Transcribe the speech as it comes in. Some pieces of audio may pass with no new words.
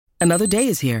Another day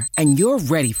is here, and you're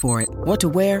ready for it. What to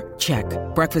wear? Check.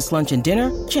 Breakfast, lunch, and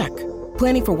dinner? Check.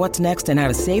 Planning for what's next and how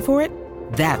to save for it?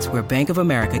 That's where Bank of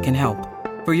America can help.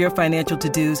 For your financial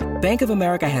to-dos, Bank of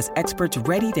America has experts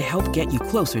ready to help get you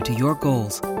closer to your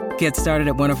goals. Get started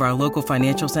at one of our local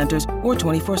financial centers or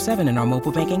 24/7 in our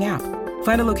mobile banking app.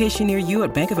 Find a location near you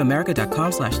at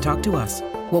bankofamerica.com/talktous.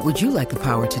 What would you like the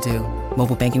power to do?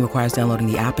 Mobile banking requires downloading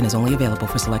the app and is only available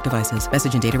for select devices.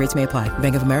 Message and data rates may apply.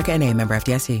 Bank of America N.A., member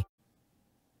FDIC.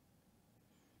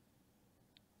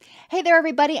 Hey there,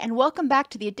 everybody, and welcome back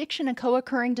to the Addiction and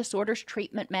Co-Occurring Disorders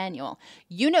Treatment Manual,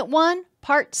 Unit 1,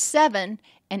 Part 7,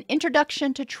 An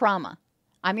Introduction to Trauma.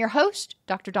 I'm your host,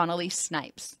 Dr. Dawn-Elise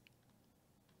Snipes.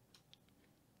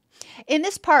 In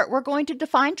this part, we're going to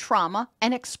define trauma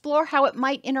and explore how it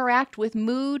might interact with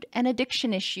mood and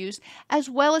addiction issues, as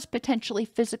well as potentially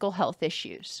physical health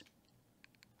issues.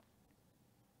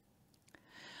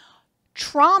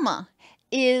 Trauma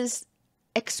is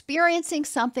experiencing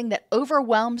something that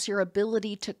overwhelms your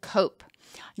ability to cope.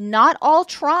 Not all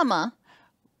trauma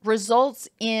results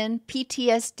in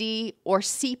PTSD or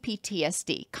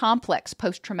cPTSD, complex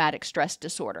post-traumatic stress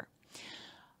disorder.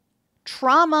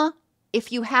 Trauma,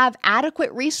 if you have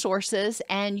adequate resources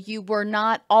and you were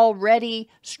not already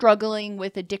struggling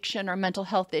with addiction or mental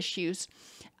health issues,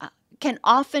 can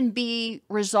often be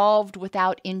resolved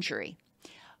without injury.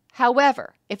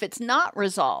 However, if it's not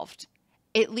resolved,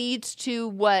 it leads to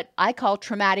what I call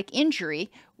traumatic injury,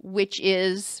 which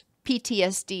is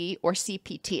PTSD or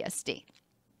cPTSD.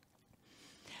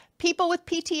 People with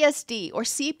PTSD or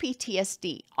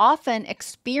cPTSD often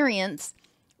experience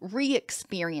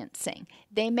re-experiencing.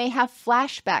 They may have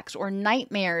flashbacks or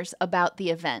nightmares about the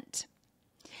event.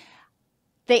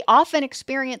 They often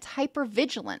experience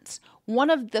hypervigilance. One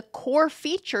of the core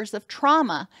features of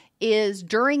trauma is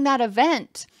during that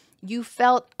event, you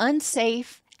felt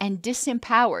unsafe and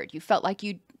disempowered. You felt like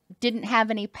you didn't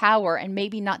have any power and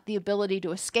maybe not the ability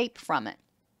to escape from it.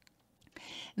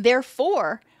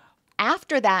 Therefore,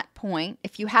 after that point,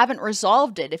 if you haven't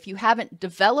resolved it, if you haven't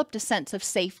developed a sense of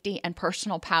safety and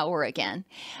personal power again,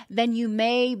 then you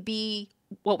may be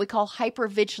what we call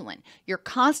hypervigilant. You're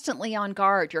constantly on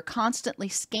guard. You're constantly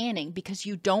scanning because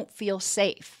you don't feel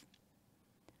safe.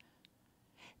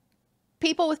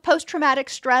 People with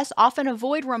post-traumatic stress often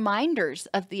avoid reminders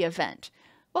of the event.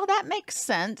 Well, that makes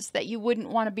sense that you wouldn't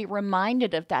want to be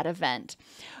reminded of that event.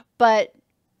 But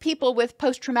people with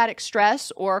post-traumatic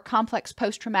stress or complex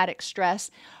post-traumatic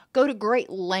stress go to great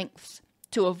lengths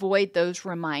to avoid those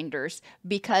reminders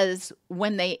because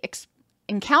when they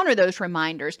encounter those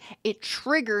reminders, it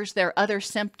triggers their other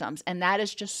symptoms, and that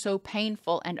is just so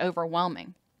painful and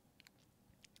overwhelming.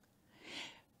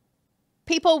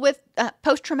 People with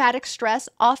post-traumatic stress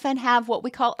often have what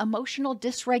we call emotional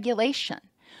dysregulation.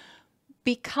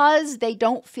 Because they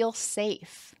don't feel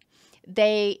safe,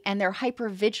 they're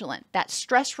hypervigilant. That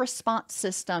stress response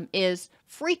system is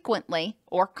frequently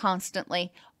or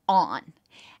constantly on.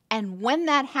 And when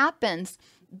that happens,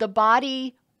 the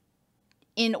body,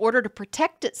 in order to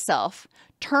protect itself,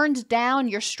 turns down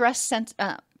your stress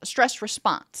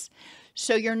response.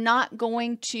 So you're not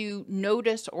going to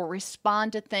notice or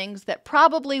respond to things that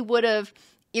probably would have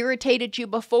irritated you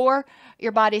before.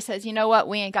 Your body says, you know what,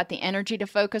 we ain't got the energy to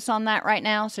focus on that right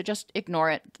now, so just ignore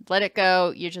it. Let it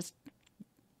go. You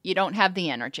don't have the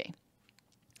energy.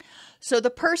 So the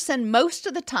person, most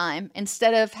of the time,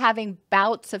 instead of having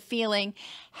bouts of feeling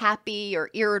happy or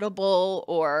irritable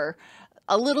or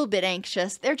a little bit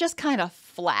anxious, they're just kind of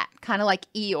flat, kind of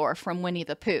like Eeyore from Winnie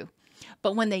the Pooh.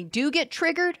 But when they do get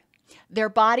triggered, their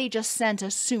body just sends a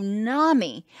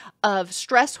tsunami of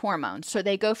stress hormones. So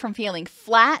they go from feeling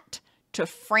flat to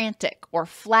frantic or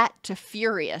flat to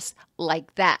furious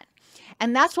like that.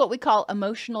 And that's what we call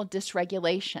emotional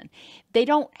dysregulation. They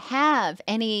don't have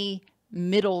any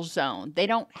middle zone. They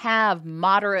don't have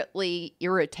moderately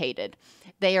irritated.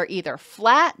 They are either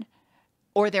flat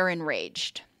or they're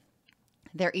enraged.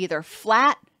 They're either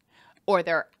flat or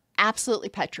they're absolutely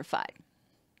petrified.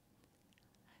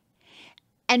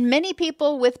 And many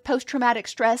people with post-traumatic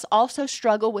stress also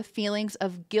struggle with feelings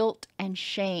of guilt and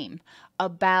shame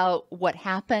about what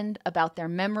happened, about their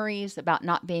memories, about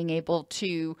not being able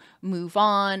to move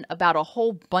on, about a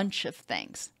whole bunch of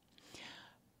things.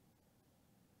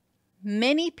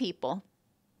 Many people,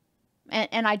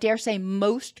 and I dare say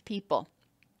most people,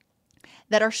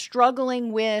 that are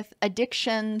struggling with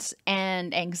addictions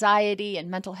and anxiety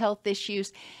and mental health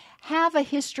issues have a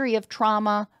history of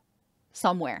trauma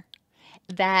somewhere.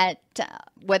 That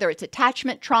whether it's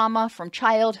attachment trauma from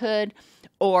childhood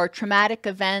or traumatic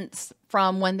events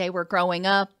from when they were growing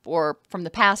up or from the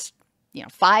past,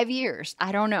 5 years,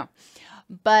 I don't know.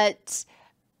 But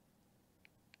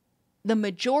the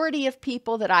majority of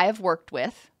people that I have worked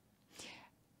with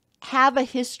have a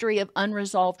history of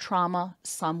unresolved trauma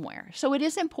somewhere. So it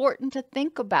is important to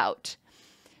think about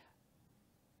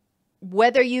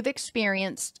whether you've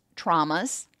experienced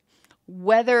traumas,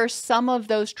 whether some of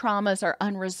those traumas are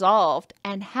unresolved,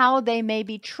 and how they may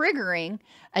be triggering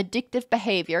addictive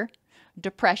behavior,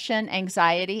 depression,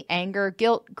 anxiety, anger,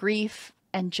 guilt, grief,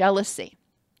 and jealousy.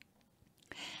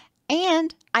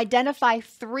 And identify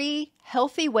 3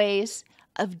 healthy ways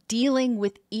of dealing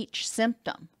with each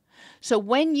symptom. So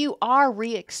when you are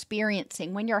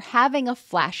re-experiencing, when you're having a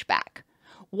flashback,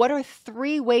 what are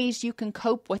 3 ways you can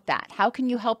cope with that? How can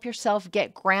you help yourself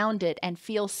get grounded and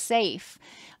feel safe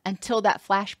until that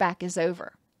flashback is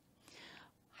over?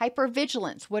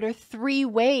 Hypervigilance. What are 3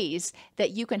 ways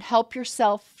that you can help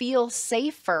yourself feel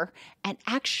safer and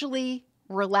actually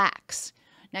relax?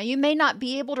 Now, you may not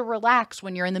be able to relax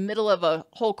when you're in the middle of a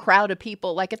whole crowd of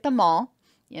people, like at the mall.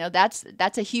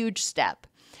 That's a huge step.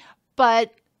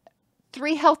 But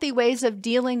 3 healthy ways of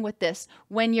dealing with this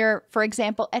when you're, for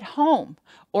example, at home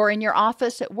or in your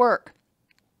office at work.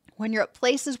 When you're at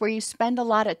places where you spend a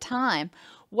lot of time,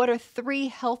 what are 3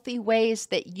 healthy ways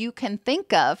that you can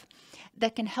think of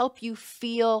that can help you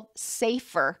feel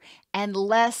safer and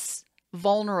less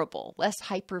vulnerable, less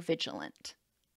hypervigilant?